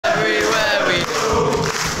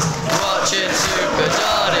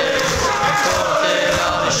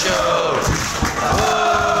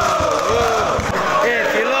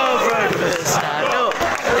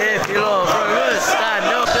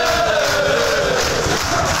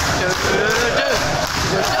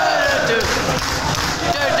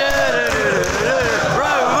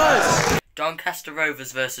Doncaster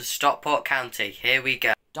Rovers versus Stockport County. Here we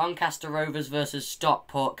go. Doncaster Rovers versus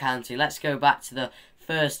Stockport County. Let's go back to the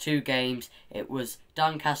first two games. It was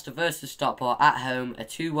Doncaster versus Stockport at home, a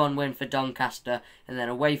 2-1 win for Doncaster, and then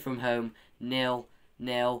away from home, 0-0.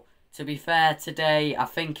 To be fair, today I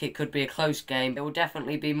think it could be a close game. It will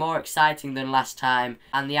definitely be more exciting than last time,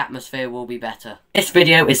 and the atmosphere will be better. This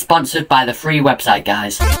video is sponsored by the free website,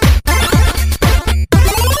 guys.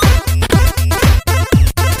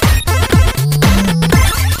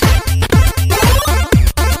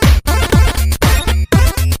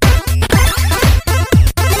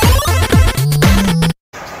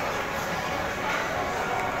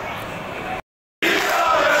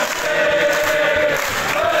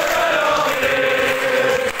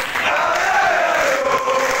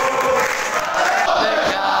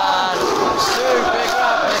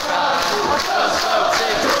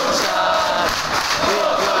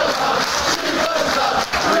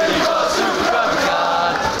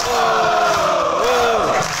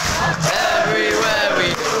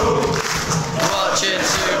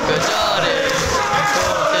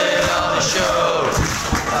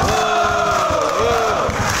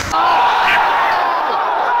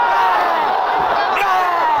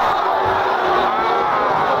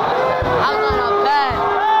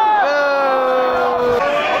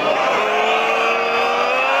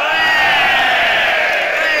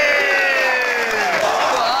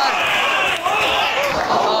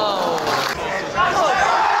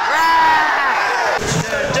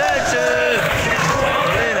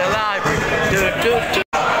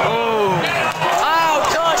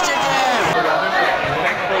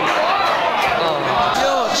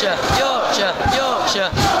 Yorkshire.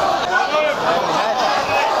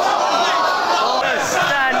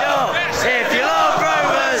 Stand up. If you love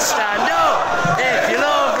Rovers, stand up. If you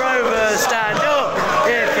love Rovers, stand up.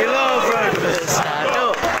 If you love Rovers, stand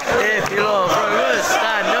up. If you love Rovers,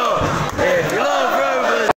 stand up. If you love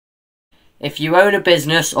Rovers. If you own a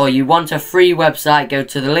business or you want a free website, go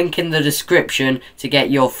to the link in the description to get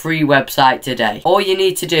your free website today. All you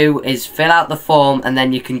need to do is fill out the form and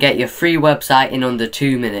then you can get your free website in under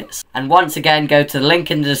 2 minutes. And once again, go to the link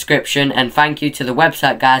in the description, and thank you to the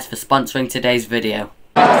website guys for sponsoring today's video.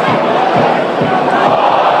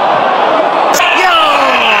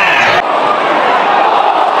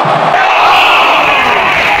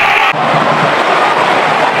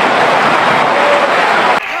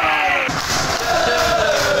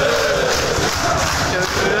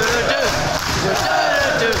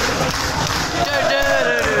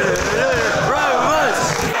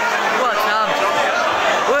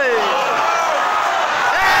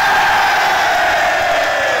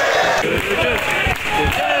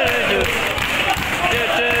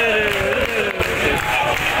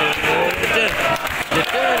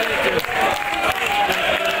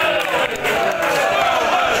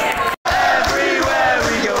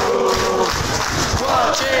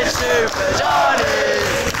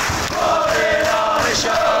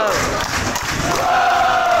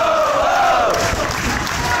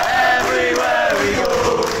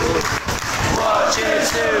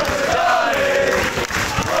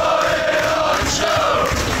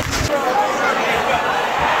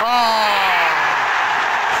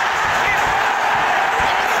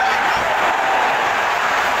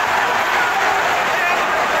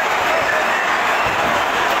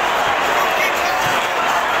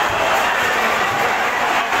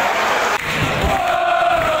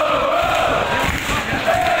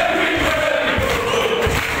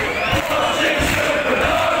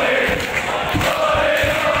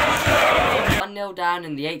 Down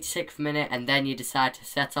in the 86th minute, and then you decide to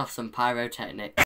set off some pyrotechnics.